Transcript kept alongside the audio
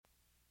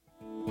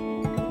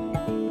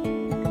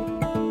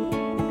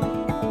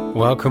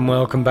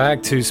Welcome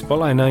back to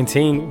Spotlight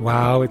 19.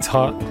 Wow, it's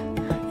hot.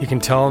 You can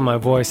tell in my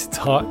voice it's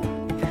hot.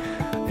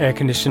 Air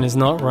conditioner is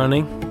not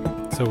running,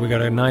 so we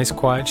got a nice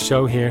quiet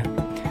show here.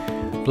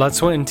 Blood,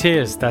 sweat and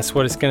tears, that's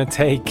what it's going to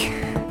take.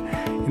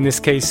 In this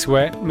case,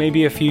 sweat,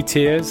 maybe a few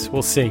tears,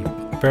 we'll see.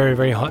 Very,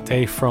 very hot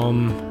day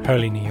from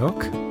Hurley, New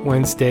York.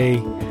 Wednesday,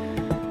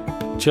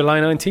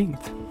 July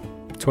 19th,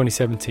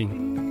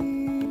 2017.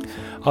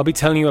 I'll be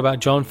telling you about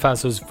John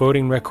Faso's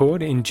voting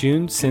record in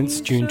June since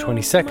June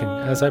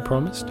 22nd, as I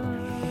promised.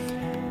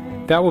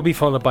 That will be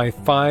followed by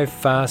 5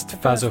 fast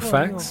Faso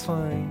facts,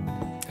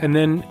 and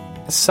then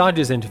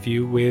Saja's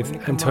interview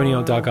with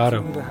Antonio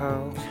Delgado,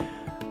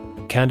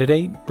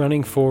 candidate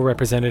running for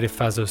Representative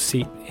Faso's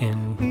seat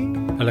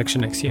in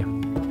election next year.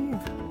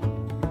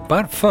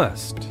 But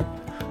first,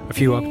 a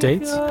few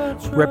updates.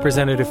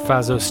 Representative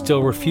Faso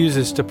still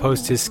refuses to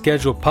post his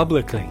schedule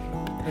publicly.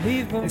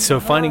 So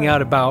finding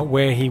out about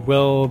where he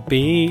will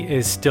be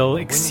is still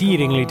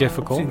exceedingly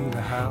difficult.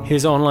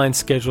 His online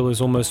schedule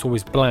is almost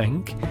always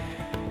blank,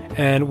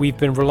 and we've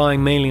been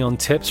relying mainly on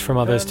tips from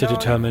others to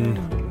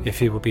determine if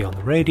he will be on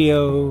the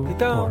radio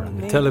or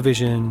on the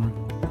television,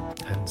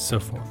 and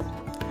so forth.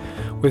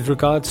 With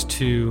regards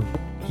to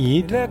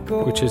Eid,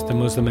 which is the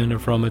Muslim end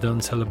of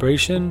Ramadan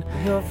celebration,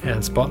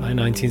 and Spotlight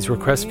 19's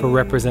request for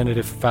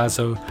Representative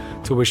Faso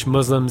to wish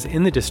Muslims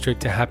in the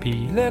district a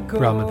happy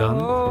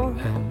Ramadan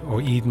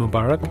or Eid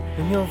Mubarak,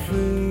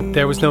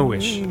 there was no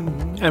wish.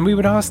 And we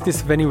would ask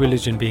this of any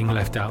religion being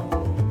left out.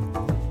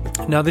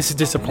 Now this is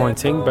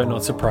disappointing, but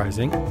not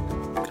surprising.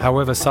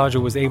 However,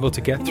 Saja was able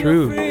to get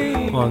through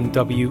on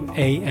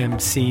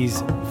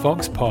WAMC's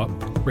Vox Pop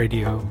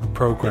radio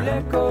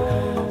program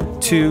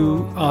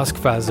to ask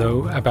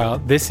Faso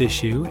about this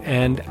issue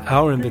and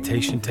our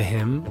invitation to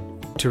him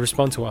to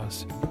respond to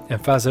us.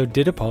 And Faso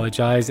did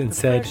apologize and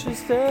said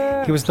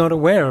he was not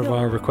aware of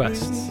our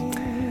requests.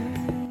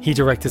 He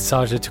directed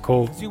Saja to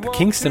call the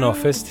Kingston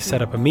office to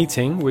set up a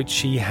meeting, which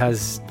he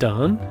has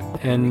done,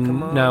 and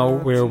now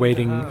we're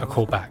awaiting a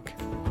call back.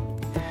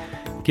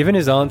 Given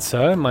his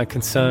answer, my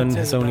concern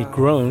has only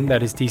grown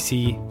that his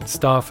DC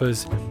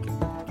staffers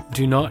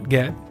do not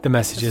get the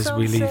messages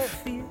we leave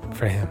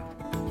for him.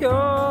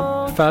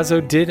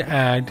 Faso did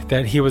add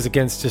that he was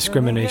against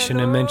discrimination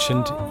and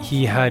mentioned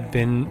he had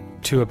been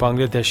to a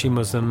Bangladeshi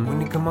Muslim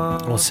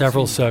or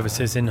several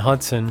services in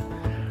Hudson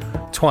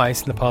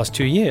twice in the past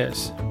 2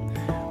 years.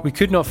 We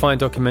could not find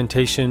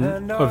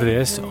documentation of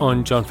this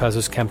on John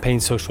Faso's campaign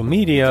social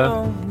media,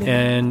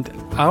 and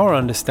our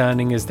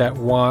understanding is that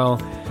while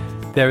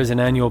there is an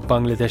annual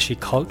Bangladeshi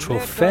cultural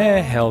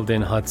fair held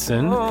in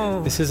Hudson,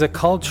 this is a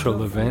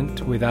cultural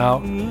event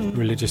without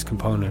religious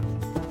component.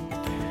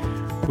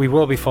 We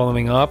will be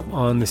following up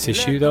on this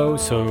issue though,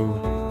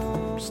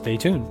 so stay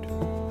tuned.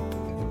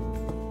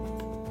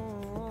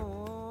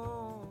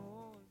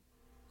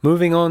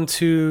 Moving on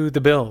to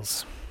the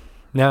bills.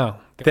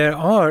 Now, there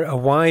are a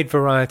wide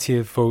variety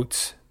of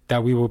votes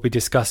that we will be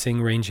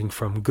discussing, ranging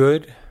from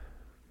good,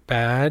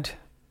 bad,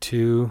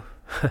 to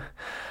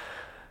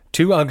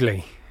too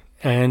ugly.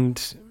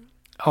 And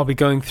I'll be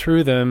going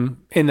through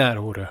them in that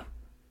order.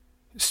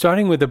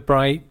 Starting with a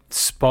bright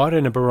spot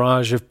in a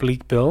barrage of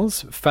bleak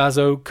bills,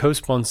 Faso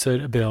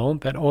co-sponsored a bill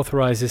that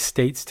authorizes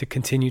states to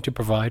continue to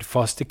provide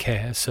foster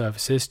care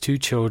services to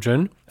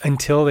children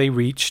until they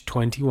reach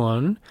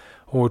 21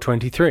 or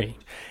 23,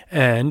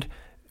 and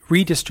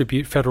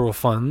redistribute federal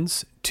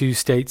funds to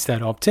states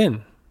that opt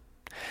in.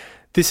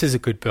 This is a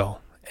good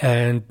bill,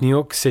 and New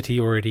York City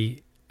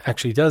already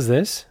actually does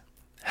this.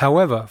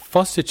 However,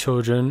 foster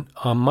children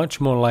are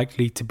much more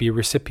likely to be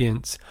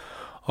recipients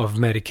of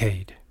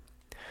Medicaid.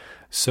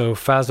 So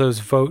Faso's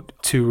vote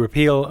to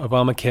repeal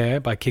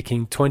Obamacare by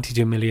kicking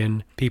 22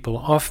 million people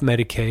off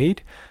Medicaid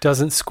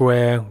doesn't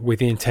square with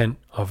the intent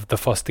of the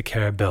foster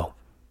care bill.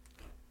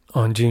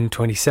 On June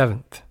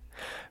 27th,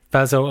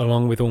 Faso,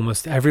 along with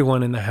almost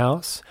everyone in the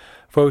House,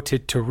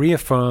 voted to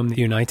reaffirm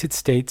the United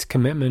States'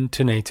 commitment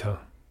to NATO.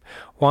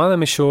 While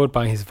I'm assured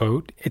by his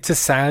vote, it's a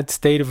sad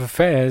state of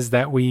affairs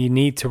that we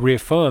need to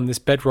reaffirm this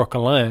bedrock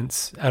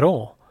alliance at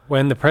all.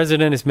 When the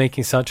president is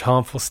making such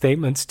harmful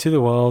statements to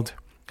the world,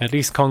 at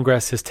least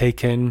Congress has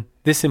taken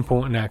this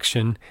important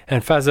action,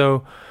 and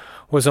Faso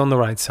was on the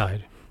right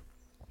side.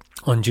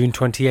 On June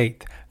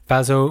 28th,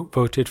 Faso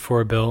voted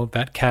for a bill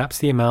that caps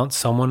the amount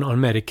someone on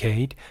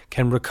Medicaid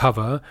can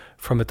recover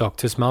from a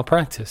doctor's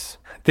malpractice.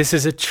 This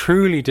is a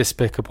truly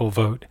despicable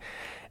vote,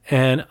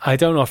 and I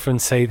don't often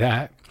say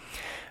that.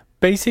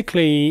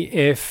 Basically,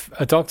 if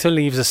a doctor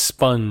leaves a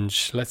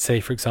sponge, let's say,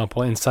 for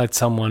example, inside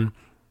someone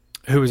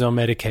who is on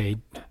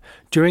Medicaid,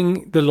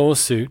 during the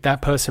lawsuit,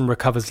 that person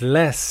recovers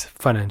less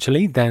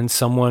financially than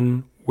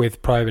someone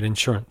with private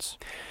insurance.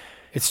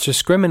 It's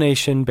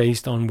discrimination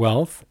based on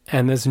wealth,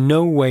 and there's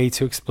no way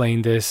to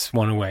explain this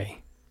one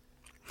way.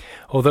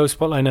 Although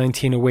Spotlight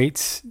 19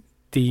 awaits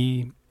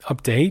the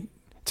update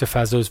to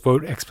Faso's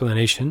vote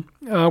explanation,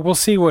 we'll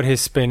see what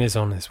his spin is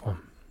on this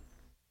one.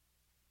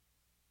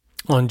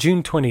 On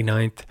June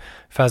 29th,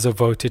 Faso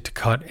voted to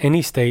cut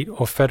any state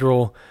or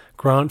federal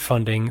grant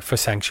funding for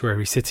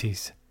sanctuary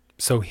cities.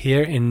 So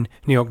here in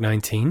New York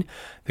 19,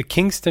 the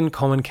Kingston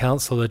Common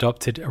Council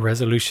adopted a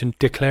resolution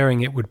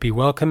declaring it would be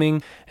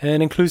welcoming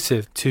and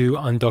inclusive to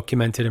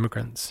undocumented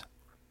immigrants.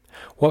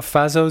 What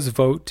Faso's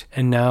vote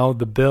and now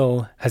the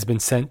bill has been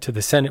sent to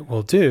the Senate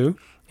will do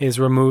is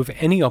remove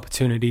any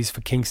opportunities for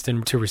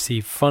Kingston to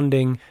receive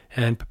funding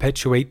and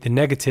perpetuate the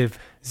negative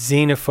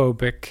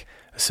xenophobic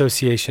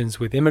associations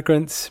with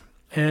immigrants,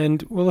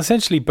 and will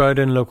essentially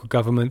burden local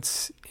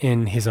governments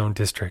in his own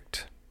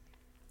district.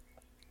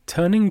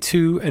 Turning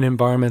to an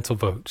environmental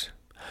vote.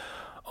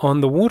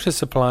 On the Water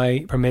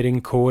Supply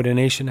Permitting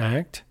Coordination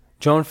Act,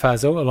 John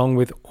Faso, along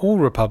with all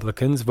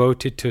Republicans,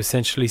 voted to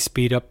essentially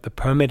speed up the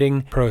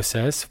permitting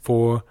process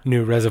for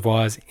new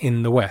reservoirs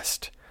in the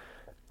West,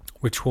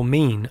 which will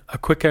mean a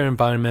quicker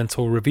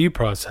environmental review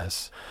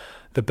process.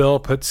 The bill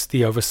puts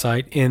the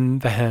oversight in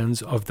the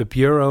hands of the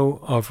Bureau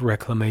of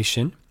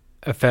Reclamation,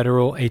 a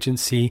federal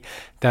agency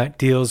that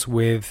deals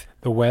with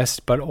the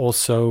West, but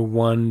also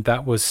one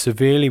that was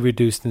severely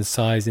reduced in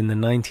size in the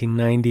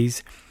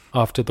 1990s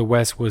after the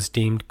West was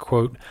deemed,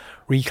 quote,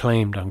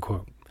 reclaimed,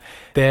 unquote.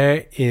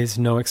 There is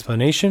no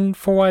explanation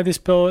for why this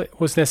bill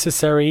was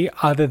necessary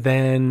other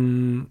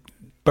than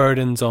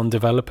burdens on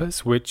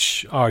developers,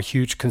 which are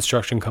huge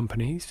construction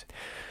companies.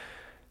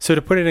 So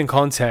to put it in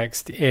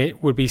context,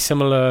 it would be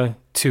similar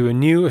to a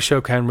new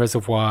Ashokan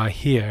reservoir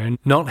here,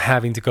 not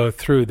having to go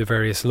through the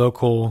various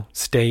local,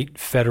 state,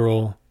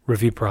 federal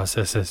review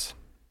processes.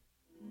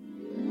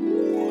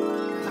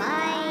 5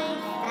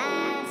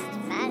 Fast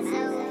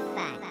Faso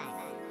Facts.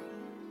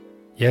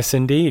 Yes,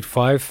 indeed.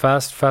 5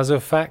 Fast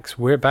Faso Facts.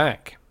 We're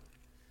back.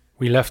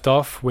 We left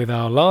off with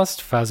our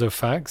last Faso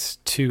Facts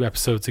 2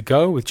 episodes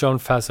ago with John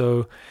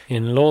Faso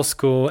in law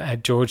school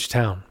at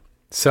Georgetown.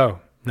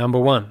 So, number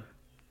 1.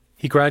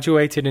 He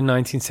graduated in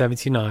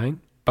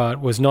 1979, but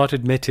was not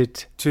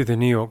admitted to the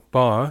New York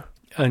bar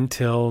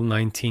until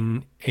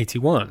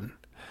 1981.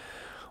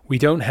 We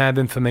don't have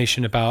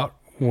information about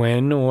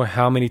when or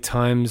how many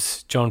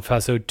times John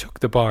Faso took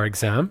the bar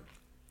exam,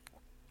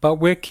 but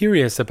we're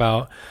curious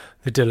about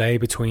the delay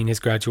between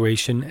his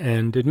graduation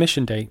and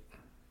admission date.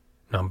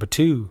 Number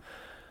 2.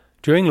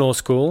 During law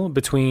school,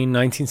 between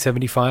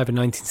 1975 and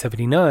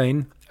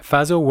 1979,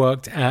 Faso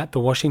worked at the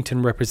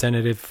Washington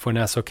representative for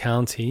Nassau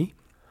County.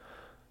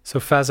 So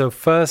Faso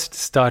first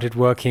started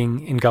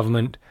working in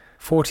government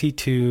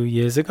 42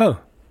 years ago.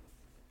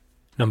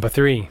 Number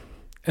 3.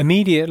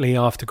 Immediately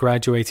after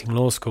graduating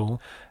law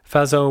school,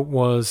 Faso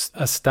was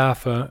a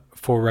staffer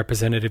for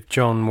Representative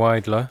John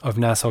Weidler of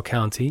Nassau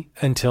County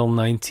until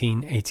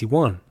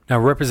 1981. Now,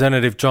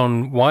 Representative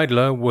John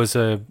Weidler was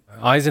a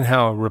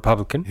Eisenhower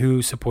Republican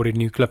who supported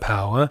nuclear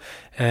power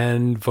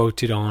and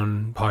voted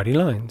on party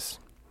lines.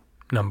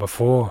 Number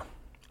 4.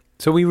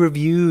 So we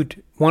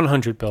reviewed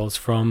 100 bills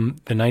from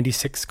the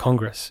 96th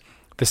Congress,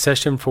 the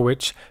session for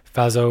which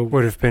Faso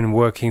would have been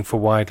working for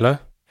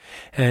Weidler,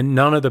 and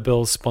none of the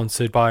bills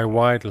sponsored by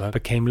Weidler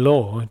became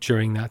law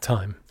during that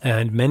time,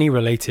 and many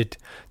related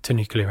to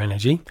nuclear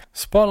energy.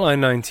 Spotlight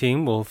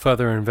 19 will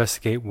further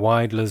investigate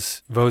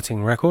Weidler's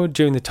voting record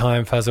during the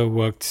time Faso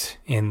worked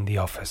in the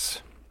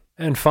office.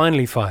 And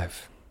finally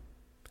 5.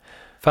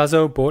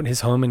 Faso bought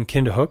his home in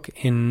Kinderhook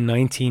in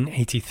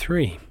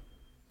 1983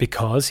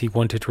 because he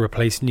wanted to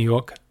replace New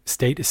York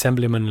State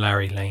Assemblyman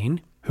Larry Lane,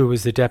 who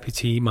was the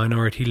deputy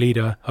minority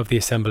leader of the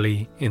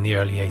assembly in the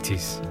early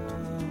 80s.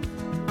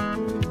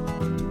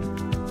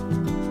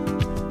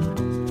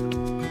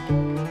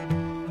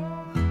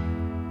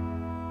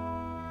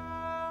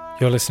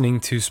 You're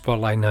listening to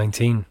Spotlight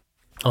 19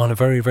 on a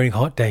very, very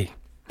hot day.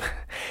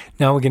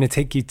 Now we're going to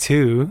take you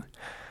to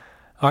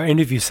our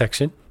interview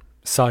section,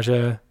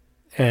 Saja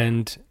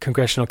and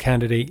congressional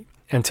candidate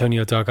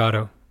Antonio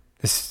Delgado.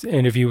 This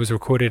interview was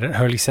recorded at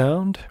Hurley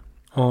Sound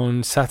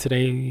on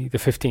Saturday the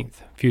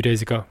 15th, a few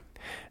days ago.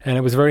 And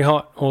it was very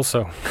hot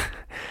also.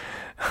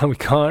 We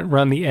can't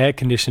run the air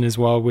conditioners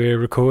while we're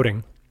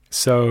recording.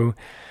 So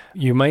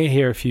you may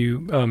hear a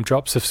few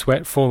drops of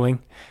sweat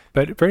falling,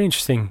 but very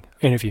interesting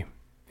interview.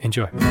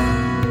 Enjoy.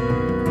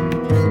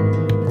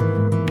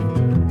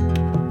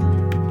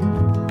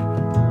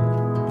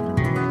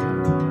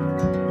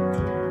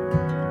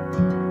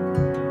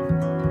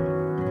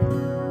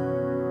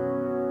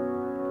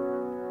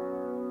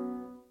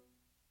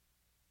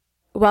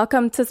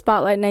 Welcome to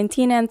Spotlight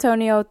 19,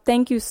 Antonio.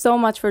 Thank you so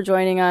much for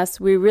joining us.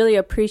 We really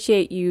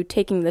appreciate you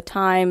taking the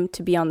time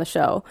to be on the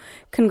show.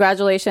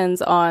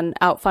 Congratulations on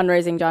out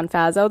fundraising John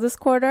Faso this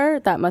quarter.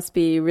 That must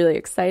be really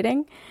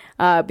exciting.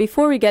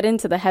 Before we get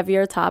into the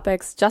heavier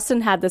topics, Justin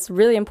had this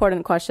really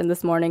important question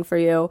this morning for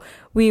you.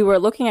 We were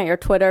looking at your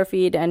Twitter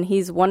feed, and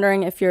he's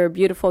wondering if your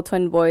beautiful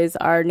twin boys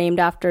are named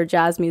after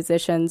jazz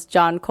musicians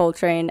John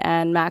Coltrane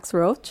and Max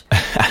Roach.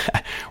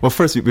 Well,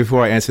 first,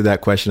 before I answer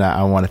that question,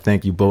 I want to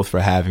thank you both for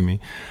having me.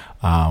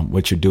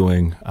 What you're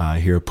doing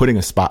here, putting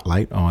a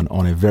spotlight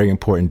on a very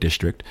important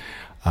district,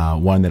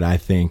 one that I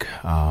think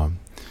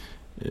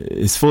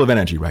is full of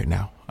energy right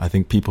now. I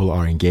think people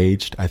are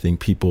engaged. I think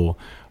people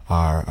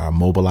are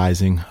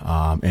mobilizing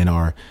and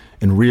are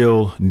in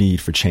real need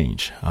for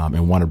change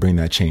and want to bring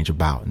that change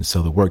about. And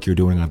so the work you're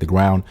doing on the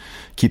ground,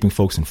 keeping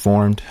folks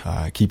informed,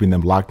 keeping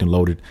them locked and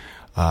loaded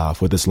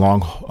for this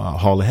long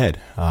haul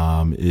ahead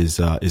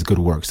is good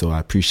work. So I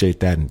appreciate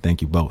that, and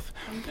thank you both.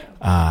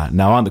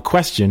 Now on the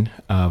question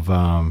of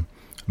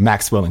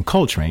Maxwell and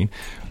Coltrane,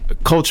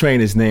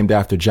 Coltrane is named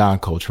after John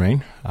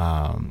Coltrane.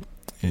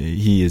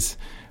 He is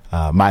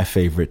my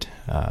favorite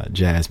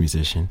jazz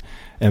musician.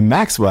 And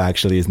Maxwell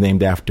actually is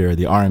named after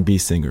the R&B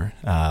singer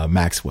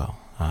Maxwell,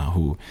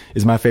 who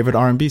is my favorite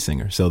R&B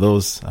singer. So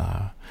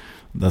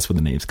that's where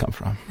the names come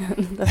from.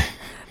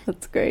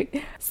 That's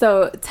great.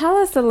 So tell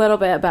us a little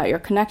bit about your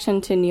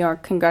connection to New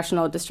York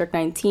Congressional District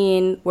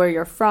 19, where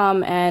you're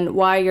from, and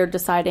why you're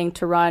deciding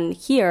to run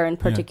here in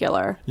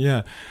particular.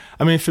 Yeah.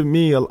 I mean, for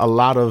me, a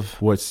lot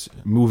of what's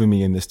moving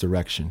me in this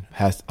direction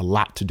has a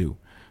lot to do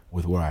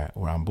with where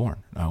I'm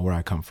born, where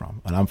I come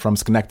from. And I'm from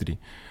Schenectady.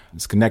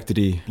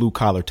 Schenectady,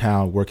 blue-collar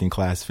town,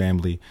 working-class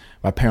family.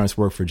 My parents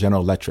worked for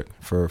General Electric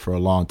for a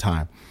long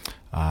time.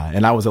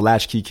 And I was a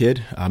latchkey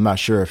kid. I'm not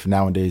sure if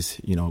nowadays,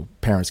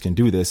 parents can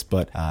do this,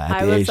 but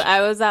I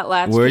was at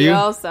latchkey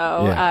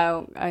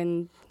also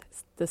in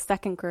the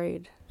second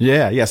grade.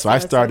 Yeah. So I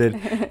started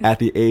at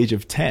the age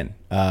of 10.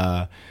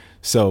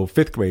 So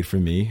fifth grade for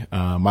me.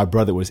 My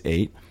brother was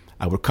 8.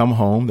 I would come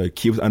home, the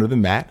key was under the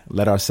mat,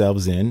 let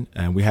ourselves in,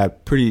 and we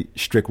had pretty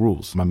strict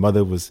rules. My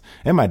mother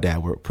and my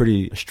dad were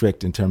pretty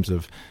strict in terms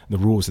of the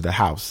rules of the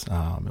house.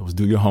 It was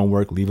do your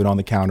homework, leave it on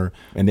the counter,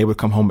 and they would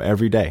come home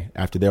every day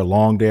after their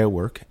long day at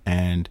work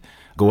and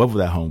go over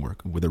that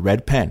homework with a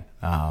red pen.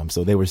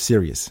 So they were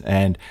serious.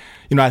 And,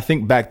 I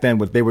think back then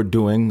what they were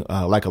doing,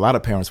 like a lot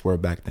of parents were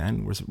back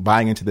then, was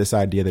buying into this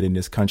idea that in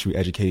this country,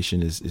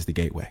 education is the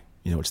gateway.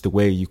 It's the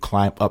way you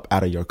climb up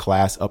out of your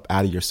class, up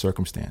out of your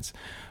circumstance.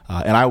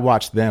 And I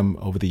watched them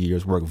over the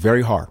years work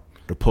very hard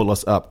to pull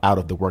us up out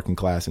of the working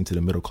class into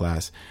the middle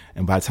class.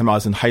 And by the time I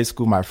was in high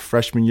school, my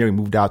freshman year, we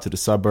moved out to the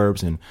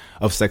suburbs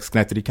of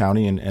Schenectady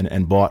County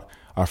and bought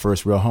our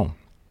first real home.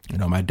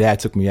 My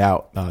dad took me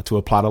out to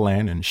a plot of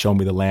land and showed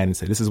me the land and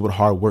said, this is what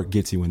hard work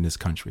gets you in this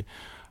country.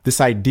 This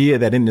idea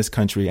that in this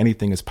country,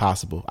 anything is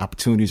possible.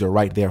 Opportunities are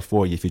right there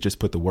for you if you just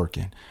put the work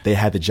in. They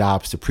had the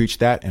jobs to preach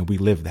that, and we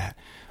lived that.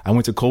 I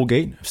went to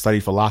Colgate,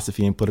 studied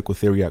philosophy and political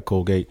theory at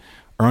Colgate,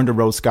 earned a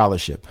Rhodes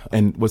Scholarship.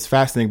 And what's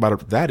fascinating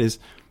about that is,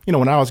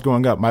 when I was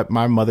growing up,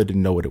 my mother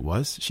didn't know what it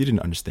was. She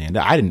didn't understand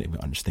it. I didn't even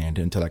understand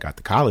it until I got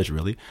to college,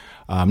 really.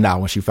 Now,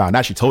 when she found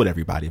out, she told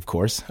everybody, of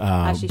course.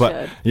 As she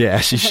should. Yeah,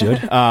 she should.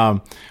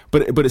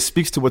 But it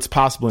speaks to what's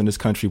possible in this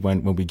country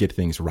when we get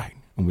things right,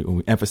 when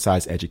we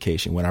emphasize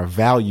education, when our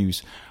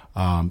values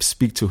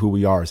speak to who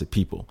we are as a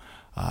people,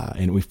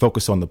 and we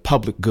focus on the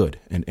public good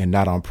and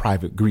not on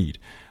private greed.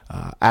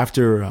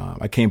 After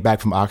I came back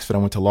from Oxford, I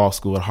went to law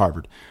school at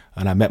Harvard,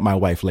 and I met my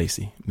wife,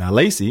 Lacey. Now,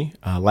 Lacey,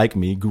 like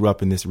me, grew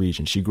up in this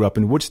region. She grew up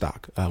in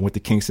Woodstock, went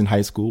to Kingston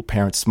High School,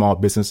 parents, small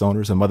business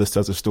owners. Her mother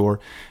does a store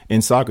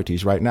in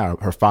Socrates right now.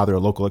 Her father, a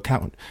local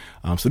accountant.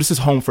 So this is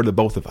home for the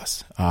both of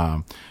us.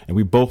 And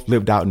we both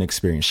lived out an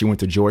experience. She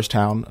went to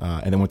Georgetown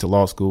and then went to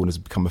law school and has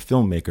become a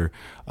filmmaker,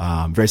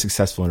 very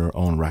successful in her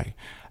own right.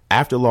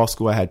 After law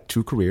school, I had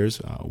 2 careers.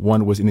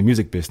 One was in the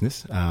music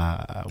business.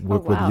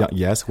 Work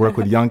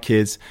with young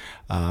kids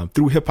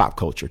through hip hop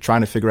culture,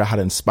 trying to figure out how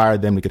to inspire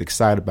them to get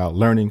excited about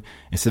learning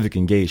and civic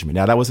engagement.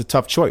 Now, that was a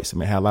tough choice.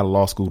 I had a lot of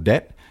law school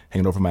debt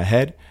hanging over my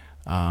head,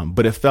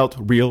 but it felt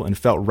real and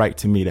felt right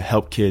to me to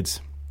help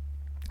kids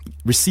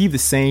receive the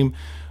same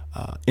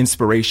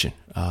inspiration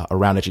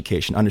around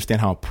education, understand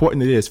how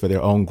important it is for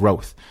their own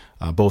growth,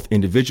 both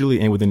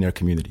individually and within their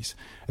communities.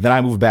 And then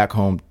I moved back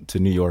home to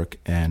New York,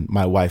 and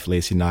my wife,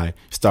 Lacey, and I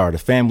started a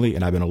family,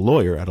 and I've been a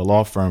lawyer at a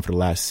law firm for the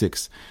last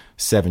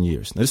 6-7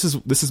 years. Now,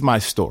 this is my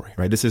story,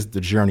 right? This is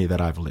the journey that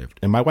I've lived,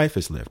 and my wife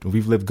has lived, and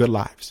we've lived good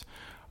lives.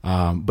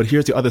 But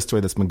here's the other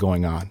story that's been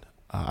going on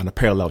a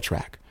parallel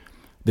track.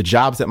 The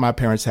jobs that my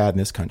parents had in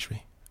this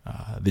country,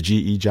 the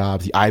GE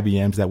jobs, the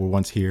IBMs that were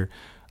once here,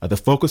 the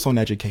focus on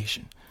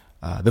education,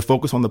 the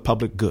focus on the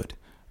public good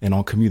and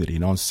on community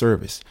and on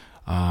service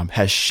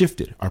has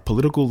shifted. Our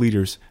political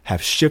leaders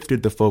have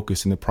shifted the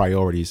focus and the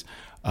priorities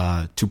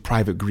to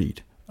private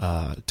greed,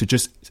 to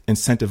just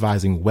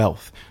incentivizing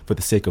wealth for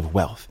the sake of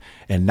wealth.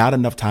 And not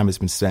enough time has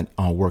been spent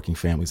on working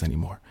families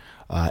anymore.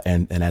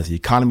 And as the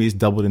economy has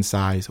doubled in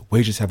size,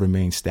 wages have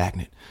remained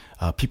stagnant.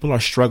 People are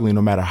struggling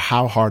no matter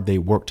how hard they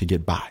work to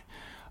get by.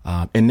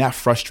 And that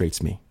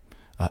frustrates me.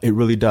 It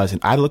really does. And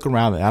I look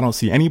around and I don't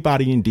see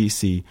anybody in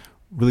D.C.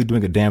 really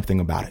doing a damn thing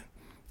about it.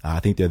 I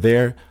think they're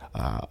there,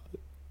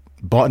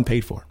 bought and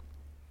paid for.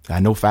 I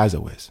know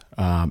Faso is.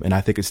 And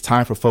I think it's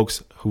time for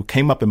folks who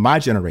came up in my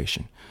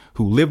generation,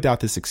 who lived out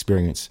this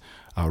experience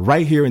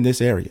right here in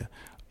this area,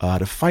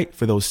 to fight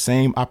for those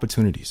same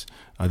opportunities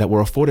that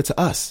were afforded to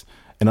us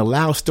and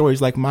allow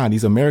stories like mine,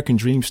 these American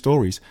dream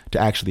stories, to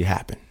actually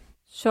happen.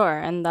 Sure.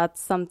 And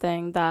that's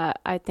something that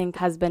I think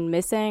has been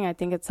missing. I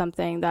think it's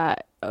something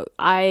that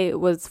I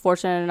was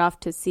fortunate enough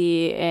to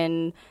see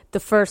in the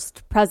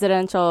first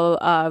presidential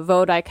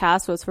vote I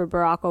cast was for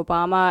Barack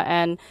Obama.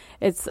 And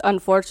it's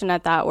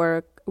unfortunate that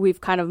we've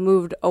kind of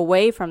moved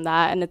away from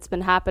that, and it's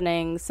been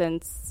happening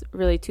since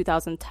really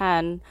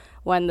 2010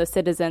 when the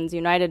Citizens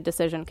United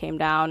decision came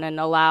down and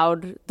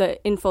allowed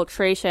the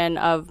infiltration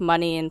of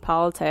money in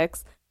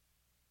politics.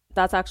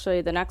 That's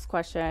actually the next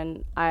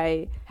question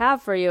I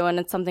have for you, and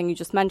it's something you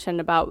just mentioned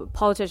about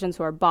politicians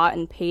who are bought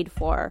and paid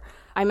for.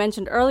 I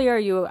mentioned earlier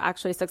you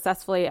actually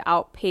successfully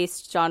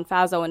outpaced John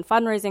Faso in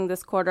fundraising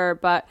this quarter,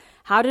 but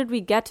how did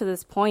we get to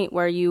this point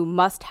where you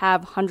must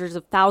have hundreds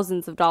of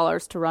thousands of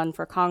dollars to run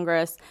for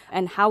Congress?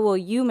 And how will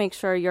you make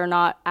sure you're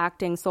not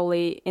acting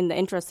solely in the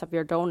interests of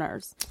your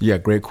donors? Yeah,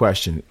 great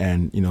question.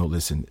 And,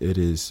 listen, it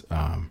is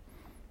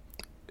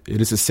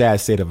a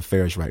sad state of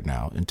affairs right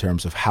now in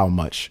terms of how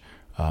much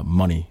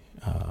money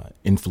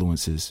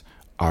influences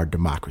our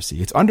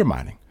democracy. It's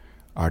undermining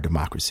our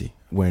democracy.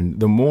 When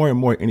the more and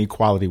more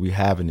inequality we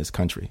have in this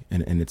country,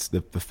 and it's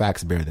the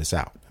facts bear this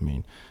out. I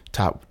mean,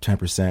 top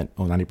 10%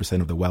 or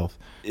 90% of the wealth.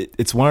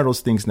 It's one of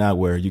those things now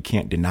where you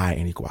can't deny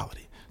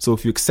inequality. So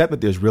if you accept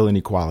that there's real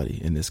inequality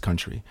in this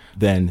country,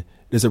 then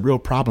there's a real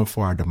problem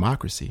for our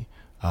democracy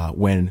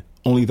when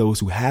only those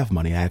who have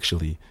money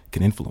actually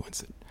can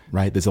influence it.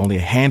 Right? There's only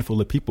a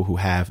handful of people who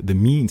have the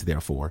means,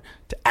 therefore,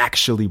 to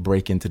actually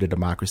break into the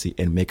democracy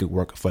and make it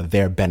work for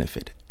their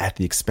benefit at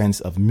the expense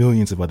of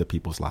millions of other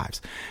people's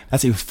lives.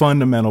 That's a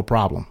fundamental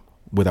problem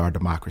with our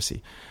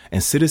democracy.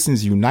 And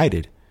Citizens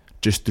United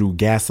just threw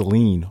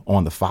gasoline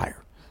on the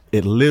fire.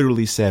 It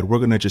literally said, we're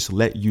going to just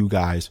let you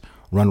guys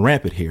run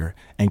rampant here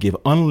and give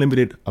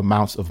unlimited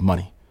amounts of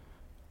money.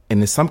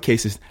 And in some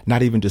cases,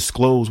 not even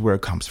disclose where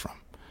it comes from.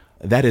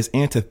 That is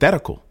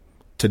antithetical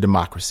to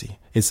democracy.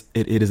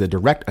 It is a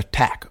direct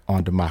attack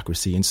on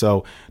democracy. And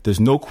so there's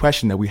no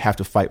question that we have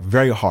to fight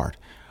very hard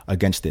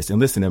against this. And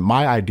listen, in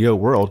my ideal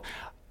world,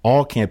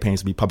 all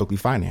campaigns be publicly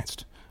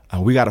financed.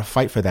 We got to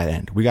fight for that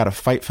end. We got to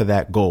fight for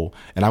that goal.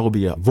 And I will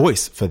be a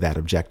voice for that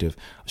objective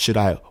should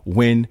I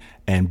win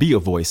and be a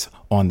voice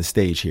on the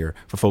stage here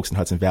for folks in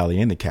Hudson Valley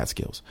and the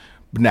Catskills.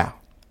 But now,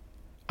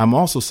 I'm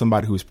also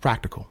somebody who is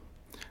practical.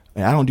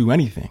 And I don't do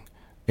anything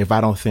if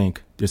I don't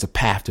think there's a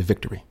path to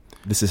victory.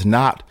 This is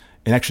not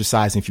an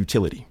exercise in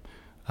futility.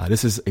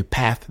 This is a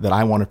path that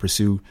I want to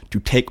pursue to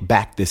take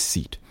back this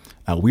seat.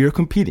 We are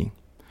competing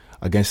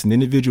against an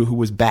individual who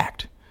was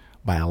backed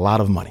by a lot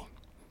of money.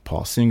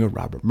 Paul Singer,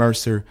 Robert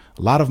Mercer,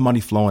 a lot of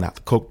money flowing out.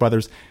 The Koch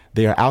brothers,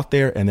 they are out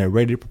there and they're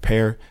ready to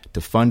prepare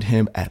to fund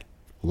him at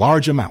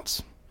large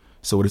amounts.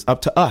 So it is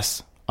up to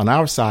us on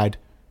our side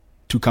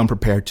to come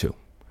prepared too.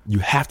 You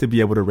have to be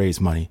able to raise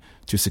money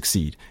to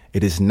succeed.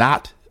 It is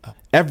not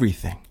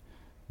everything,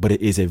 but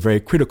it is a very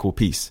critical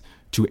piece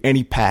to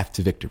any path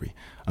to victory.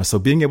 So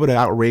being able to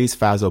outraise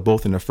Faso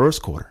both in the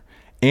first quarter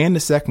and the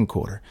second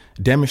quarter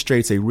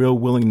demonstrates a real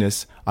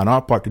willingness on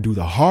our part to do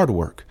the hard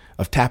work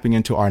of tapping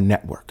into our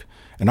network.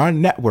 And our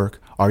network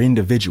are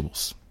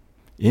individuals,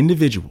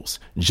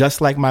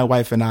 just like my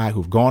wife and I,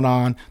 who've gone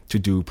on to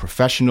do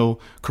professional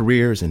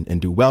careers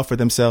and do well for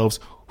themselves,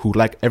 who,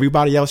 like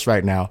everybody else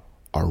right now,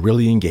 are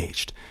really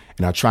engaged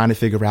and are trying to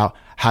figure out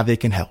how they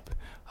can help.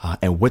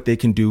 And what they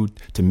can do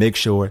to make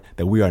sure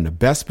that we are in the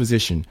best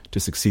position to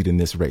succeed in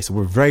this race. So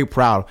we're very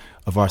proud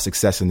of our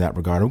success in that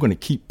regard. We're going to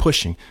keep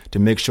pushing to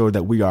make sure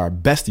that we are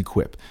best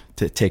equipped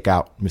to take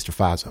out Mr.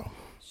 Faso.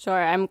 Sure.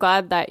 I'm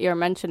glad that you're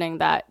mentioning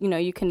that,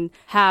 you can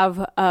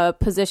have a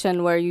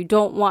position where you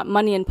don't want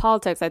money in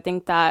politics. I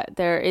think that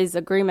there is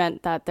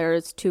agreement that there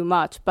is too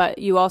much, but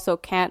you also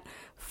can't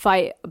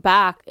fight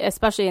back,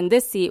 especially in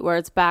this seat where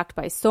it's backed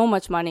by so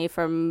much money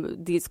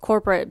from these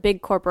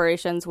big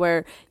corporations,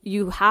 where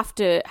you have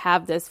to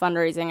have this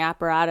fundraising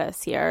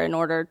apparatus here in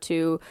order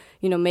to,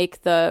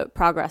 make the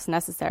progress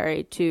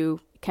necessary to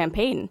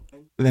campaign.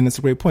 Then that's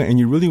a great point. And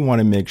you really want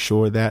to make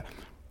sure that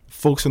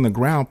folks on the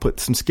ground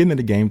put some skin in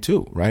the game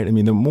too, right? I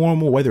mean, the more and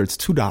more, whether it's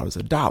 $2,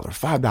 $1,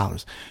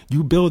 $5,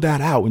 you build that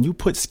out. When you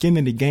put skin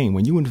in the game,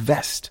 when you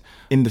invest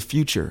in the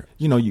future,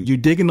 you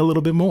dig in a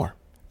little bit more.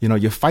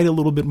 You fight a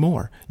little bit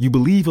more. You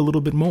believe a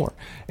little bit more.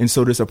 And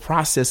so there's a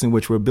process in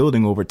which we're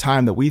building over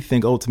time that we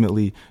think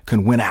ultimately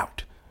can win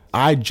out.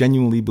 I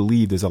genuinely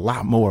believe there's a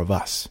lot more of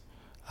us.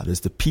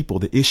 There's the people,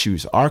 the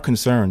issues, our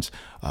concerns,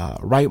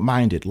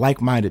 right-minded,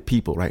 like-minded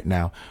people right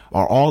now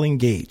are all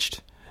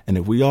engaged. And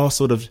if we all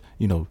sort of,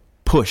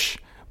 push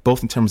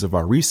both in terms of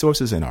our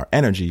resources and our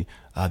energy,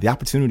 the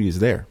opportunity is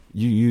there.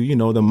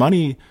 The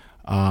money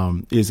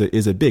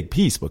is a big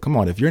piece, but come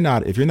on, if you're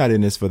not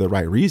in this for the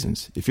right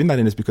reasons, if you're not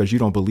in this because you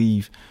don't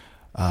believe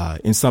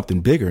in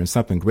something bigger and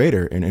something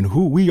greater and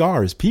who we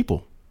are as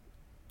people,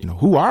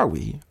 who are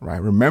we,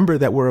 right? Remember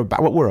that we're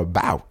about what we're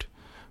about: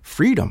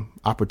 freedom,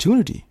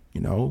 opportunity,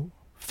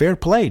 fair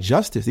play,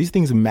 justice. These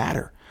things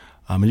matter.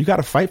 And you got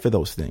to fight for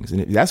those things.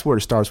 And that's where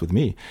it starts with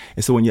me.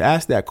 And so when you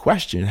ask that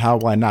question, how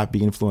will I not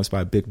be influenced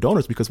by big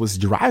donors? Because what's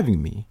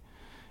driving me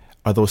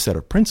are those set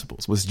of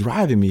principles. What's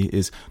driving me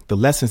is the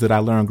lessons that I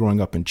learned growing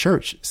up in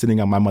church,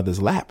 sitting on my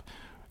mother's lap,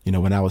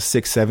 when I was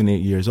 6, 7, 8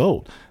 years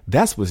old.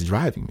 That's what's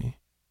driving me.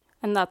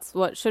 And that's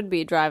what should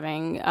be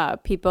driving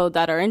people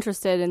that are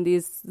interested in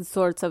these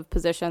sorts of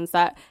positions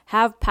that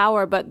have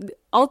power, but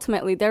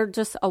ultimately they're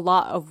just a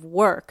lot of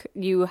work.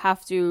 You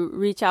have to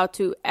reach out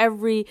to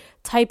every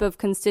type of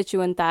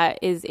constituent that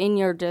is in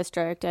your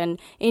district and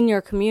in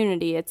your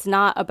community. It's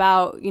not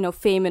about,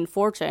 fame and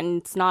fortune.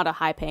 It's not a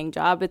high-paying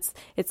job. It's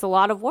a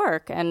lot of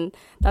work, and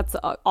that's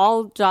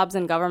all jobs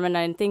in government.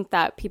 And I think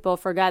that people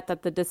forget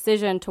that the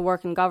decision to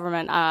work in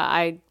government,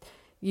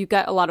 you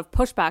get a lot of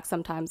pushback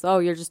sometimes. Oh,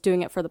 you're just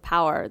doing it for the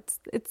power.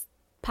 It's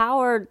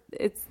power.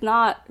 It's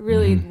not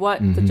really what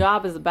the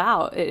job is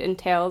about. It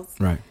entails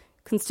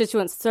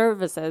constituent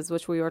services,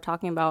 which we were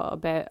talking about a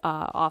bit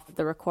off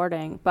the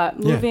recording. But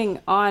moving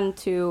on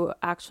to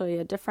actually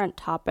a different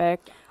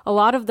topic, a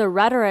lot of the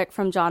rhetoric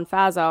from John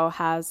Faso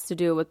has to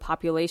do with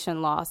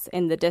population loss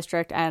in the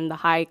district and the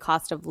high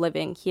cost of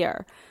living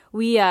here.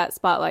 We at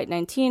Spotlight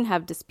 19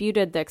 have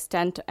disputed the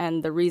extent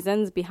and the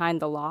reasons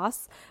behind the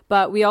loss,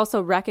 but we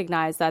also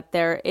recognize that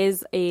there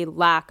is a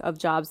lack of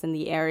jobs in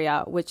the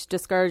area, which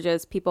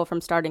discourages people from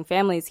starting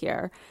families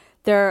here.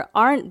 There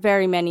aren't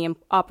very many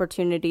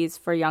opportunities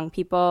for young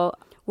people.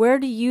 Where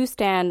do you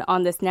stand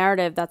on this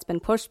narrative that's been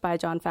pushed by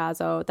John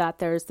Faso that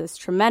there's this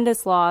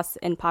tremendous loss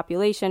in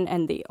population,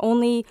 and the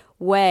only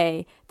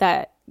way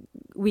that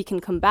we can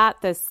combat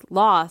this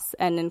loss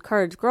and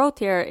encourage growth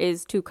here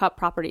is to cut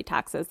property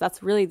taxes?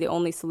 That's really the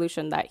only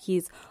solution that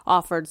he's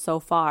offered so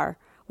far.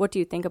 What do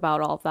you think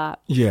about all of that?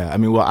 Yeah,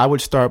 well, I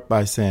would start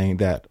by saying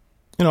that,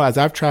 as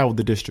I've traveled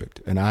the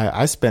district, and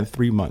I spent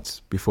 3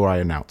 months before I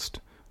announced,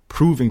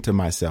 proving to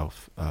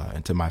myself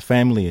and to my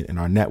family and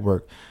our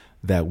network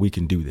that we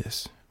can do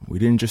this. We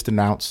didn't just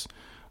announce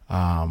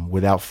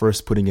without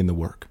first putting in the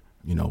work.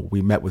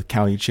 We met with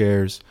county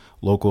chairs,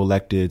 local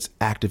electeds,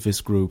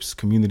 activist groups,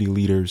 community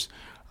leaders,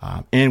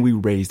 and we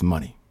raised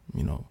money.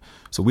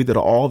 So we did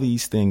all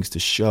these things to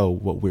show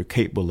what we're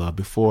capable of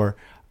before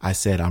I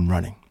said I'm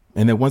running.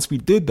 And then once we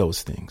did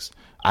those things,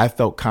 I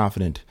felt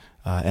confident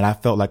and I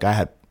felt like I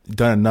had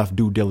done enough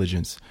due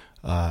diligence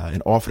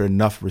and offered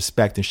enough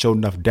respect and showed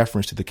enough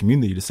deference to the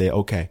community to say,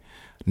 okay,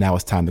 now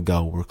it's time to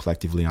go. We're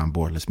collectively on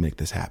board. Let's make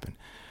this happen.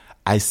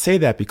 I say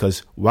that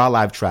because while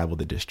I've traveled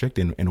the district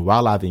and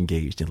while I've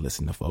engaged and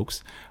listened to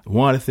folks,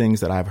 one of the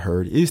things that I've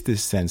heard is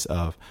this sense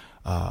of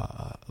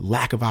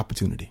lack of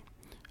opportunity.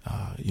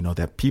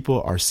 That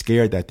people are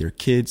scared that their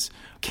kids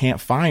can't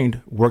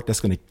find work that's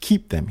going to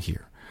keep them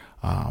here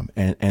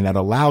and that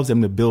allows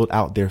them to build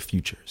out their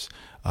futures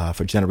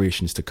for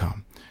generations to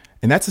come.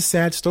 And that's a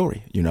sad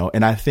story,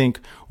 and I think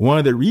one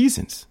of the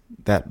reasons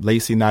that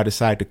Lacey and I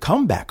decided to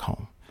come back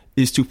home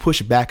is to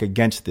push back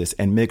against this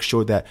and make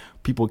sure that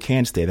people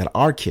can stay, that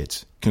our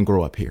kids can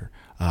grow up here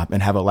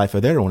and have a life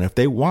of their own. If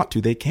they want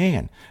to, they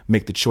can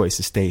make the choice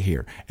to stay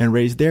here and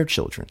raise their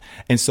children.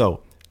 And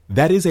so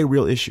that is a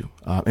real issue.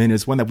 And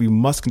it's one that we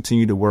must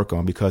continue to work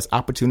on because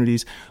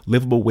opportunities,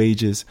 livable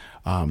wages,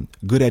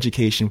 good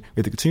education, we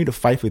have to continue to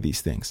fight for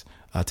these things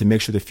to make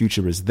sure the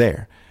future is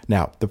there.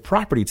 Now, the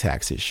property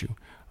tax issue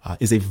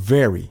is a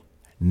very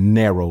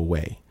narrow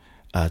way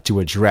to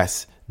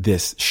address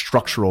this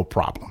structural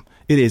problem.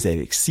 It is an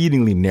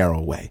exceedingly narrow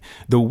way.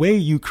 The way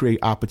you create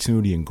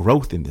opportunity and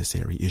growth in this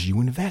area is you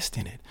invest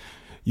in it.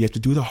 You have to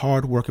do the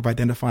hard work of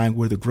identifying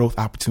where the growth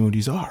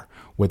opportunities are,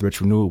 whether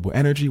it's renewable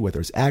energy, whether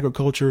it's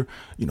agriculture,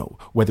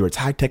 whether it's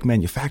high-tech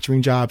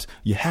manufacturing jobs.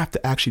 You have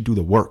to actually do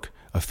the work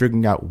of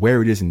figuring out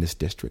where it is in this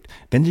district.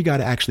 Then you got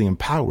to actually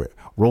empower it,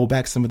 roll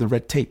back some of the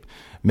red tape,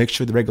 make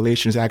sure the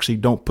regulations actually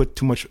don't put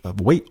too much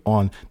weight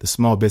on the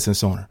small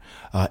business owner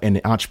and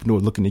the entrepreneur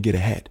looking to get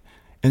ahead.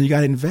 And you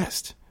got to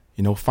invest.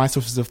 Find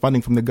sources of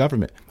funding from the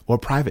government or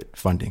private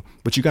funding.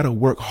 But you got to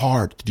work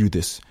hard to do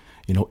this.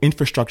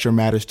 Infrastructure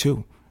matters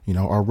too.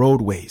 Our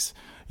roadways,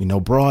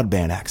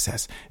 broadband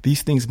access.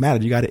 These things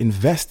matter. You got to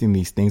invest in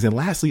these things. And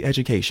lastly,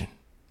 education,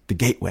 the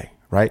gateway,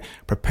 right?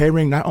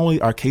 Preparing not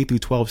only our K through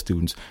 12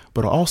 students,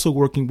 but also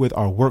working with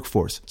our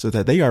workforce so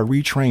that they are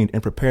retrained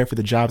and prepared for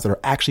the jobs that are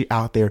actually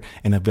out there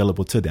and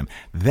available to them.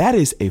 That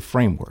is a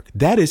framework.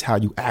 That is how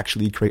you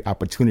actually create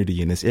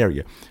opportunity in this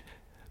area.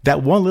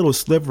 That one little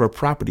sliver of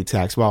property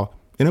tax, while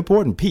an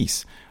important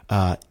piece,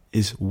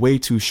 is way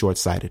too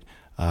short-sighted.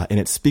 And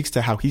it speaks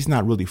to how he's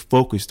not really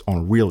focused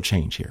on real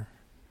change here.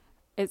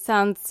 It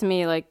sounds to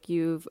me like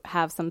you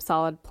have some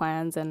solid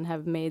plans and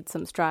have made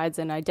some strides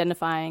in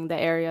identifying the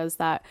areas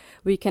that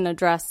we can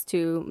address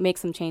to make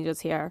some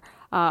changes here.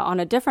 On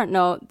a different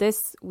note,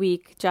 this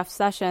week, Jeff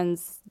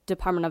Sessions'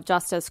 Department of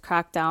Justice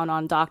cracked down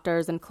on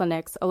doctors and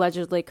clinics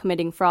allegedly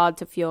committing fraud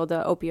to fuel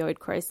the opioid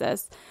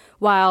crisis.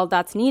 While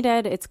that's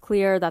needed, it's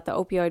clear that the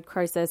opioid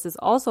crisis is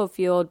also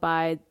fueled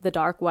by the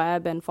dark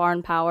web and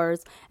foreign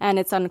powers, and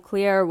it's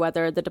unclear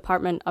whether the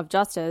Department of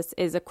Justice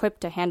is equipped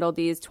to handle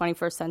these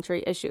 21st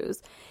century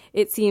issues.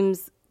 It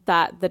seems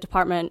that the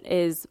department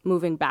is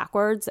moving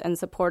backwards and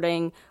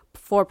supporting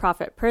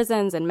for-profit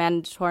prisons and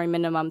mandatory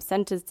minimum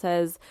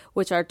sentences,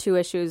 which are two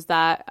issues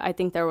that I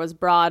think there was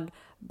broad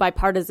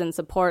bipartisan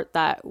support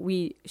that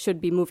we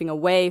should be moving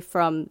away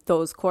from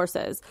those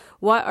courses.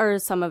 What are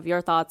some of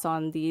your thoughts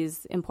on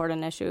these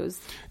important issues?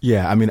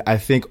 Yeah, I mean, I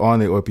think on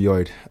the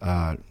opioid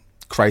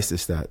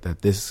crisis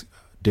that this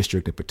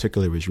district in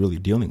particular is really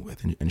dealing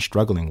with and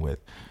struggling with,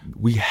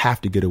 we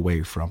have to get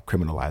away from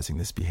criminalizing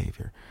this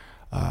behavior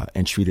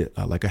and treat it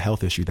like a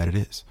health issue that it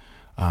is.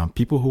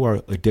 People who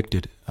are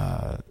addicted,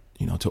 to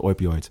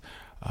opioids,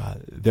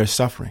 they're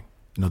suffering.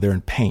 They're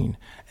in pain,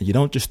 and you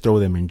don't just throw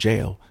them in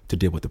jail to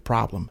deal with the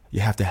problem.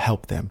 You have to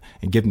help them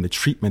and give them the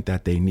treatment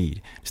that they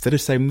need. Instead of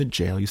sending them to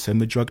jail, you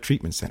send them to drug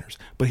treatment centers.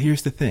 But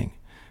here's the thing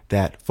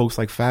that folks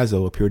like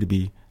Faso appear to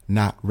be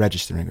not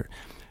registering,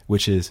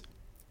 which is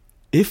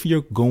if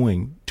you're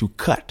going to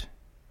cut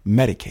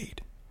Medicaid,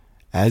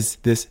 as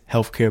this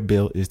healthcare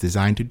bill is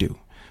designed to do,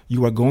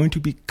 you are going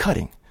to be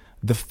cutting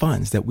the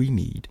funds that we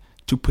need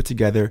to put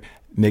together,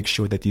 make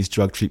sure that these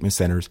drug treatment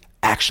centers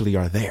actually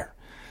are there.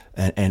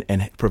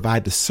 And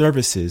provide the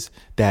services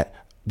that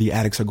the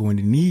addicts are going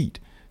to need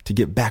to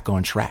get back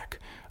on track.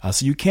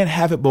 So you can't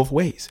have it both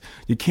ways.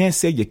 You can't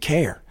say you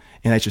care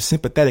and that you're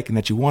sympathetic and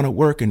that you want to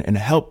work and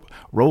help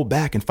roll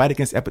back and fight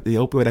against the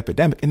opioid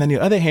epidemic. And on the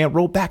other hand,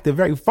 roll back the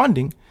very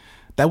funding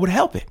that would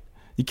help it.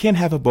 You can't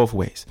have it both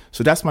ways.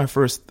 So that's my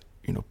first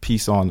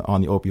piece on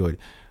the opioid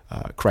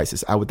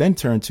crisis. I would then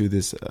turn to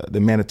this the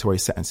mandatory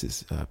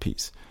sentences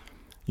piece.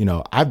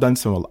 I've done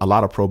a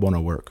lot of pro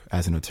bono work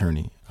as an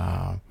attorney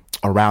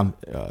around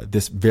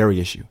this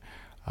very issue.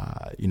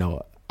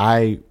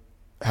 I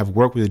have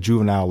worked with the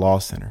Juvenile Law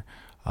Center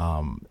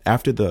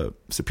after the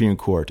Supreme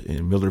Court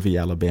in Miller v.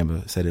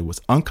 Alabama said it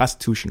was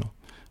unconstitutional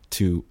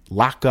to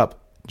lock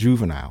up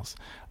juveniles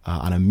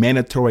on a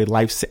mandatory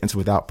life sentence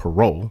without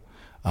parole.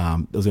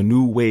 There was a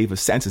new wave of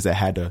sentences that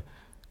had to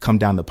come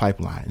down the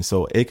pipeline. And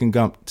so Aiken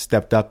Gump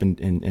stepped up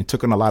and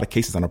took on a lot of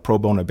cases on a pro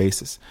bono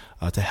basis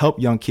to help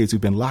young kids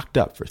who've been locked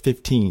up for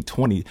 15,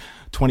 20,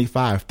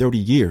 25, 30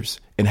 years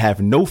and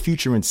have no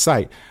future in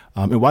sight.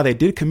 And while they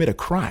did commit a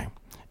crime,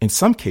 in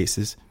some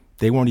cases,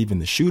 they weren't even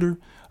the shooter.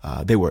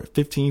 They were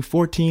 15,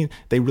 14.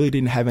 They really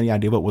didn't have any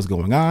idea what was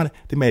going on.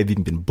 They may have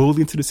even been bullied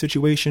into the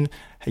situation,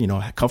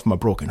 come from a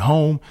broken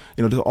home.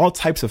 There's all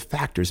types of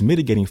factors,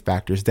 mitigating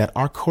factors that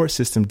our court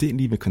system didn't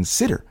even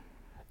consider.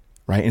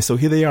 Right. And so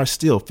here they are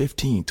still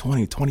 15,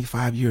 20,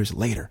 25 years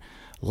later,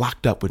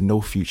 locked up with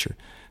no future.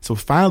 So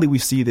finally, we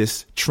see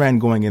this trend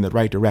going in the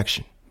right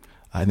direction.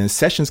 And then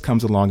Sessions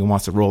comes along and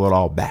wants to roll it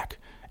all back.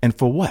 And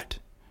for what?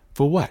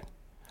 For what?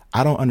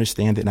 I don't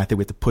understand it. And I think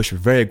we have to push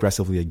very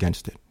aggressively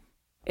against it.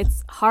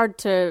 It's hard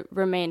to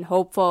remain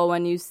hopeful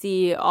when you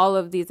see all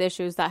of these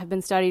issues that have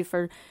been studied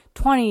for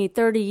 20,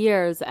 30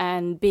 years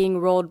and being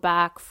rolled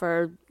back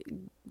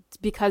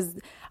because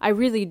I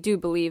really do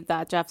believe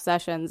that Jeff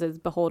Sessions is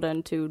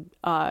beholden to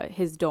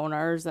his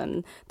donors,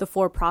 and the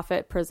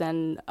for-profit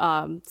prison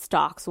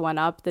stocks went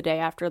up the day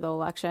after the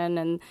election,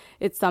 and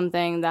it's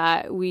something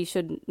that we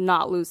should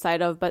not lose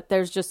sight of. But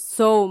there's just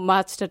so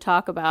much to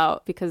talk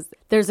about because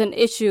there's an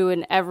issue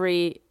in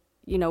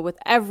with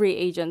every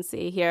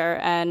agency here.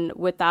 And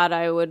with that,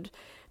 I would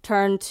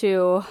turn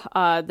to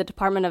the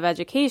Department of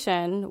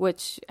Education,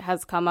 which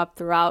has come up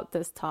throughout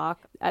this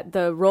talk,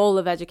 the role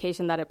of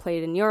education that it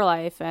played in your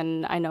life,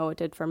 and I know it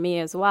did for me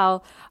as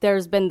well.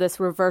 There's been this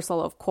reversal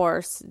of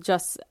course,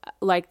 just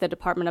like the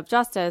Department of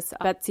Justice.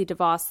 Betsy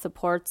DeVos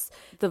supports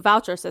the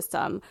voucher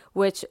system,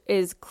 which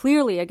is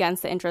clearly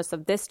against the interests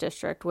of this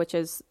district, which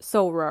is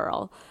so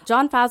rural.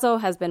 John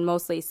Faso has been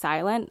mostly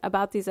silent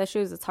about these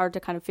issues. It's hard to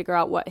kind of figure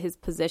out what his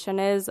position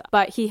is,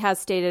 but he has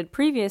stated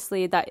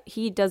previously that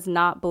he does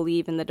not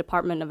believe in the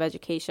Department of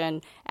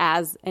Education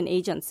as an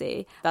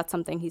agency. That's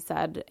something he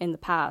said in the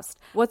past.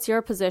 What's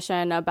your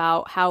position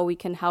about how we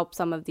can help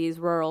some of these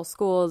rural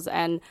schools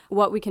and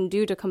what we can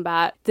do to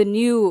combat the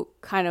new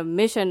kind of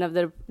mission of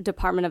the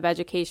Department of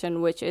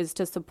Education, which is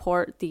to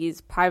support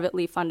these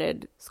privately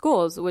funded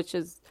schools, which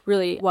is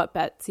really what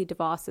Betsy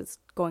DeVos is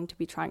going to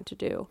be trying to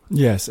do?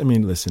 Yes. I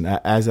mean, listen,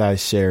 as I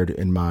shared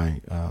in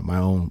my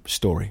own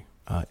story,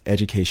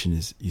 education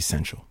is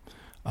essential.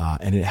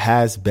 And it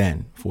has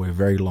been for a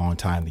very long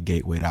time the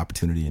gateway to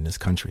opportunity in this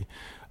country.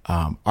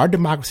 Our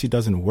democracy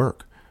doesn't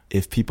work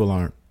if people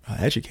aren't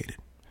educated,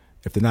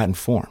 if they're not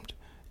informed,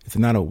 if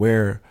they're not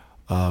aware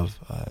of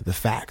the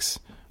facts.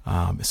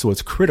 So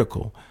it's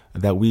critical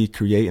that we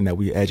create and that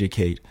we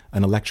educate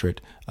an electorate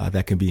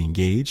that can be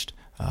engaged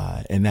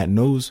and that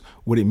knows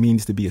what it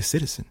means to be a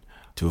citizen,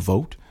 to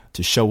vote,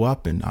 to show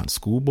up and on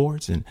school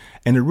boards and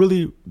to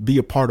really be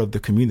a part of the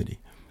community.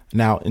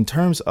 Now, in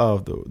terms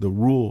of the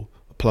rural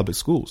public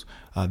schools,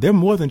 they're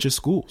more than just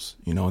schools.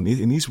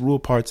 In these rural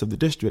parts of the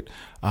district,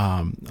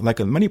 like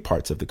in many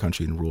parts of the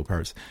country in rural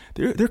parts,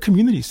 they're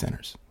community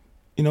centers.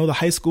 The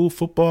high school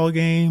football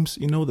games,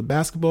 the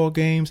basketball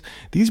games,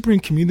 these bring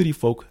community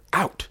folk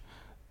out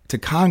to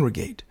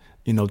congregate,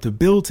 to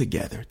build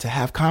together, to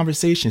have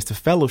conversations, to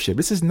fellowship.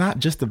 This is not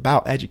just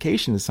about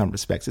education in some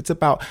respects. It's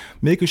about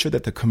making sure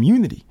that the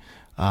community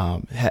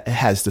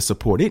has the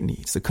support it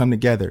needs to come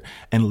together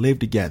and live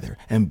together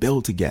and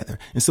build together.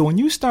 And so when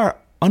you start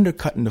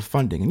undercutting the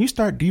funding and you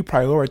start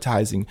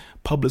deprioritizing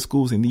public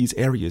schools in these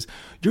areas,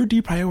 you're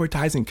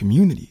deprioritizing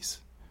communities.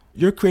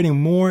 You're creating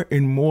more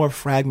and more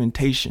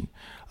fragmentation,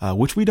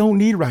 which we don't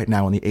need right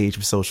now in the age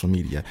of social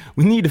media.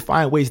 We need to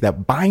find ways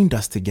that bind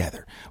us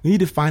together. We need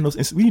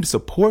to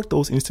support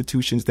those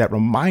institutions that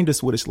remind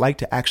us what it's like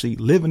to actually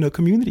live in a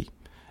community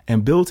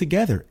and build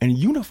together and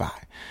unify.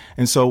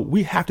 And so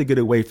we have to get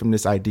away from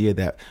this idea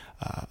that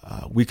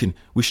we should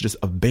just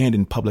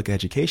abandon public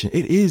education.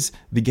 It is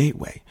the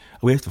gateway.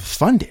 We have to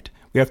fund it.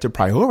 We have to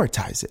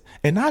prioritize it,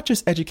 and not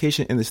just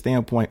education in the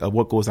standpoint of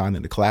what goes on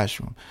in the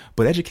classroom,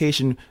 but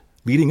education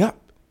leading up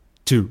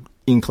to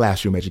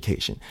in-classroom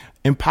education,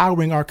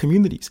 empowering our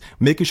communities,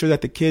 making sure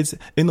that the kids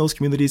in those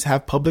communities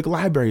have public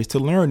libraries to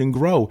learn and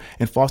grow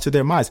and foster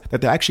their minds,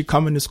 that they're actually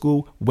coming to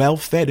school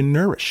well-fed and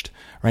nourished,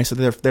 right? So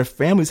that their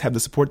families have the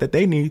support that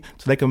they need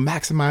so they can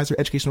maximize their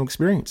educational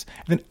experience.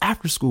 And then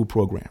after-school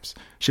programs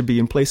should be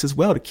in place as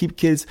well to keep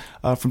kids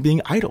from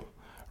being idle,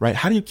 right?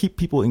 How do you keep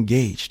people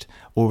engaged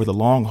over the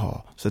long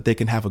haul so that they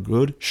can have a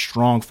good,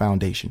 strong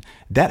foundation?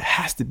 That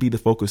has to be the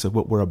focus of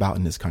what we're about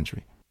in this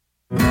country.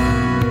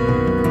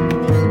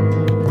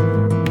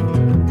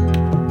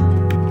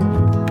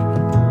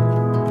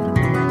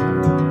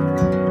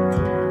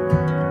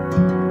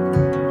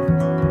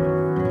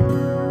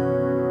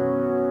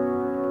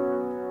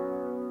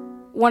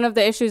 One of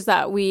the issues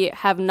that we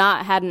have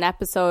not had an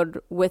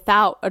episode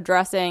without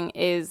addressing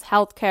is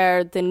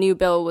healthcare. The new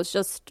bill was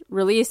just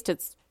released.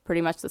 It's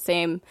pretty much the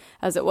same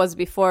as it was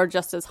before,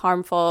 just as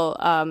harmful.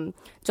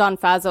 John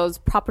Faso's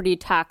property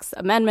tax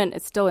amendment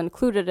is still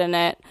included in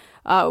it.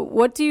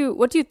 What do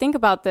you think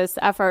about this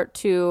effort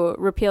to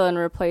repeal and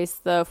replace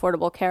the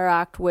Affordable Care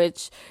Act,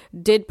 which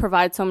did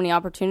provide so many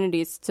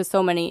opportunities to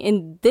so many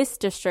in this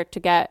district to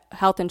get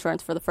health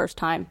insurance for the first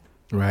time?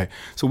 Right.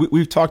 So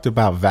we've talked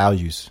about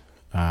values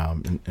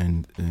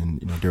and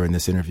during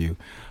this interview,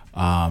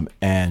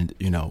 and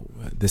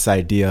this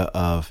idea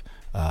of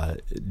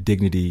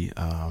dignity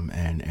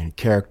and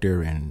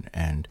character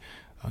and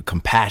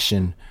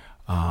compassion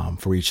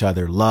for each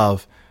other,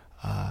 love.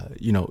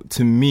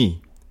 To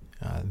me,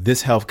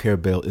 this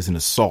healthcare bill is an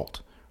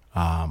assault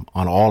on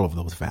all of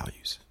those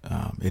values.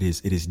 It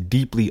is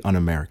deeply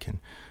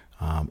un-American,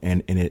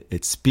 and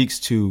it speaks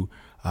to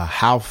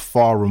how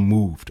far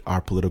removed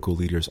our political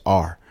leaders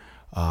are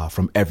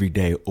from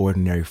everyday,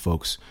 ordinary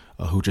folks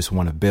who just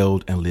want to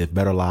build and live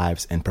better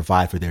lives and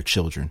provide for their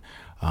children.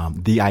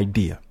 The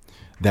idea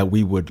that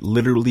we would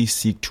literally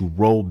seek to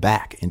roll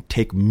back and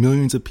take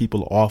millions of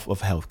people off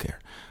of healthcare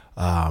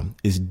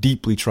is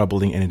deeply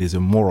troubling, and it is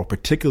immoral,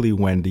 particularly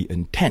when the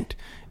intent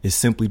is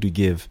simply to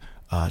give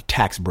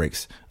tax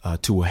breaks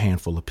to a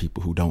handful of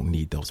people who don't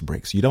need those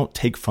breaks. You don't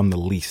take from the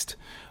least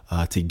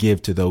to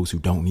give to those who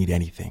don't need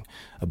anything.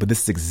 But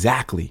this is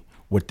exactly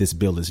what this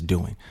bill is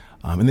doing.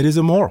 And it is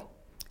immoral.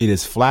 It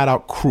is flat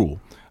out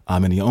cruel.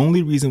 And the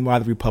only reason why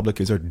the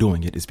Republicans are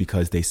doing it is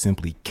because they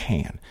simply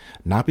can,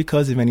 not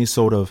because of any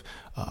sort of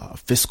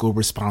fiscal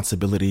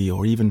responsibility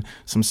or even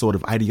some sort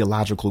of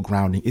ideological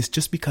grounding. It's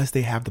just because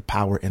they have the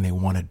power and they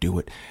want to do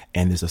it.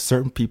 And there's a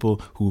certain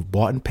people who've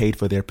bought and paid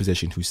for their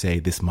position who say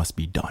this must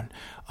be done.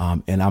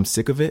 And I'm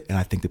sick of it. And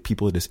I think the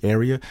people of this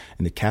area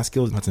in the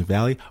Catskills and Hudson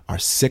Valley are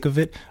sick of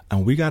it.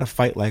 And we got to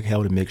fight like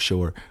hell to make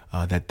sure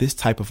that this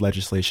type of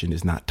legislation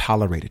is not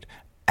tolerated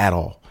at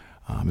all.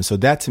 And so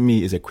that, to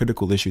me, is a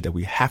critical issue that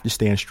we have to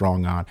stand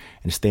strong on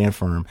and stand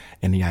firm.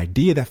 And the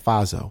idea that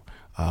Faso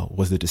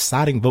was the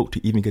deciding vote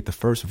to even get the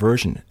first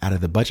version out of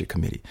the budget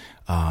committee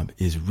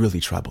is really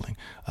troubling.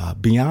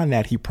 Beyond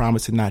that, he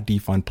promised to not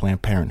defund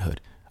Planned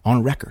Parenthood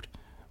on record,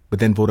 but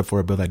then voted for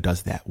a bill that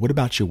does that. What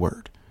about your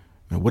word?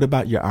 And what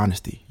about your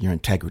honesty, your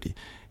integrity?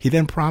 He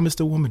then promised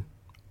a woman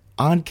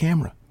on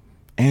camera,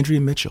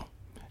 Andrea Mitchell,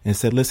 and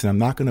said, listen, I'm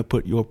not going to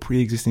put your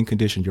pre-existing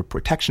condition, your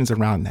protections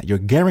around that, your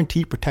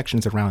guaranteed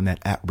protections around that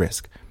at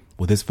risk.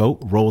 Well, this vote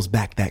rolls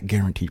back that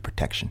guaranteed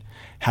protection.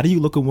 How do you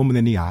look a woman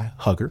in the eye,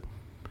 hug her,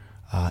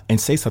 and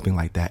say something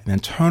like that, and then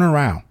turn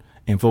around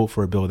and vote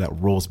for a bill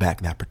that rolls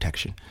back that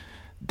protection?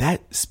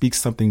 That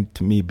speaks something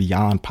to me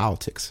beyond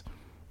politics.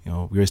 We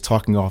were just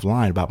talking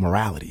offline about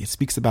morality. It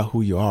speaks about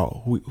who you are,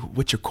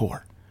 what's your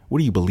core, what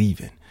do you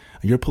believe in?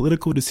 Your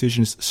political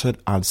decisions should,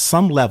 on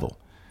some level,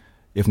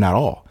 if not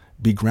all,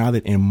 be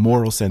grounded in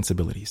moral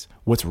sensibilities,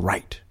 what's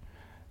right.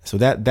 So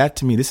that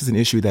to me, this is an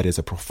issue that is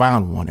a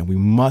profound one, and we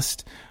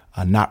must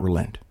not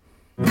relent.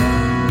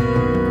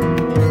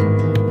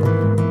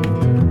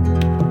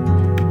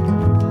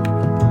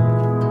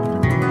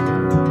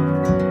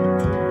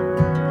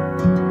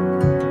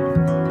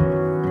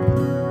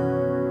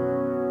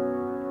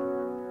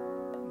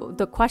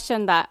 The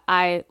question that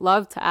I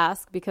love to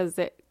ask, because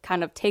it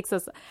kind of takes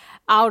us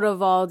out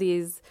of all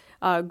these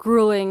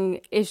grueling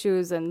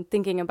issues and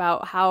thinking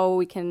about how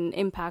we can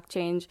impact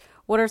change.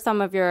 What are some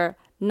of your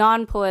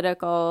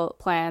non-political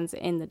plans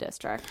in the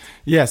district?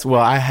 Yes, well,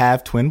 I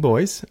have twin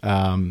boys.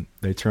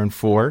 They turned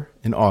 4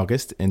 in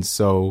August. And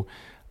so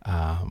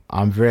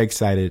I'm very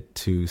excited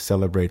to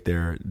celebrate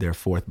their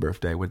 4th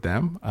birthday with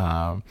them.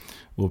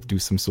 We'll do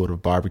some sort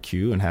of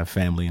barbecue and have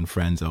family and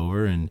friends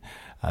over, and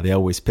they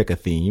always pick a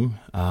theme.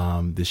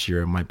 This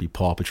year it might be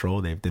Paw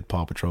Patrol. They did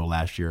Paw Patrol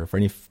last year. For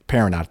any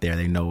parent out there,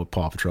 they know what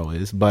Paw Patrol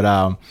is.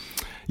 But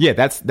yeah,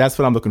 that's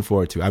what I'm looking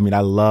forward to. I mean,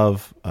 I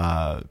love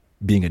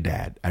being a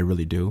dad. I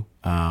really do.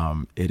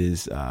 It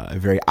is a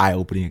very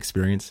eye-opening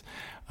experience.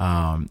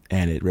 And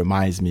it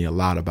reminds me a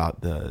lot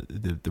about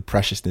the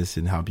preciousness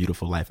and how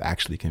beautiful life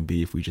actually can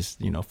be if we just,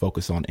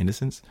 focus on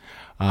innocence.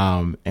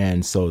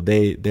 And so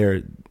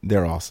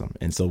they're awesome.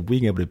 And so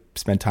being able to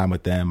spend time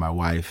with them, my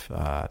wife,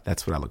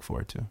 that's what I look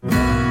forward to.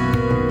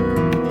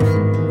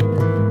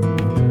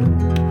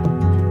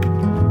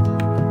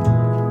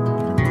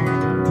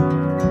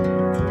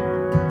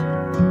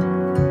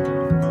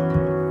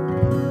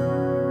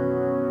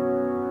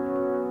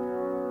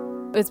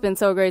 It's been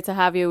so great to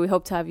have you. We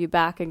hope to have you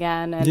back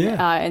again and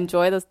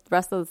enjoy the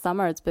rest of the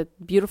summer. It's been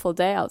a beautiful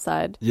day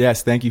outside.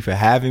 Yes, thank you for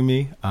having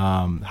me.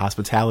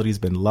 Hospitality's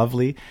been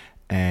lovely,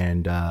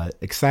 and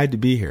excited to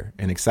be here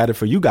and excited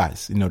for you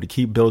guys, to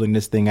keep building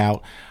this thing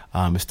out.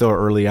 It's still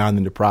early on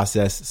in the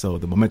process, so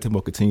the momentum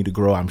will continue to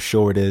grow. I'm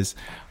sure it is.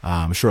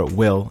 I'm sure it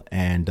will,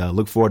 and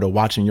look forward to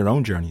watching your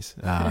own journeys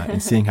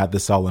and seeing how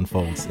this all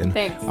unfolds. And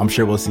thanks. I'm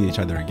sure we'll see each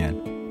other again.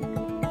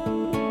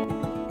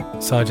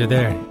 Saja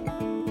there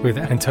with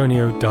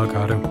Antonio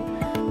Delgado.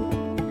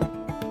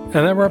 And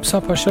that wraps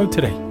up our show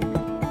today.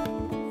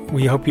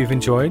 We hope you've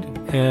enjoyed,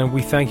 and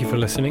we thank you for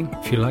listening.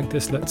 If you like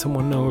this, let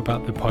someone know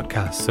about the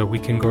podcast so we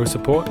can grow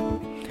support.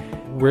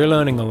 We're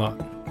learning a lot,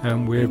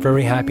 and we're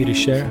very happy to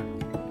share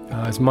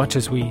as much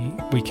as we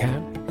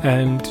can.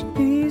 And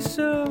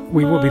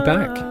we will be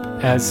back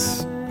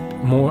as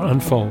more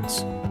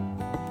unfolds.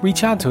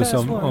 Reach out to us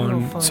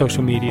on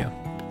social media.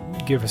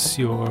 Give us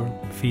your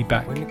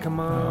feedback.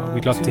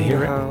 We'd love to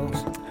hear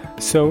it.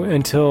 So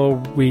until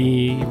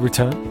we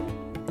return,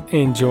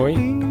 enjoy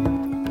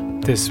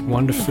this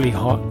wonderfully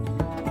hot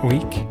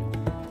week,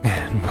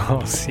 and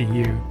we'll see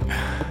you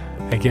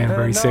again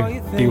very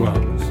soon. Be well.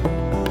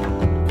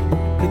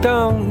 You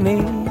don't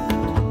need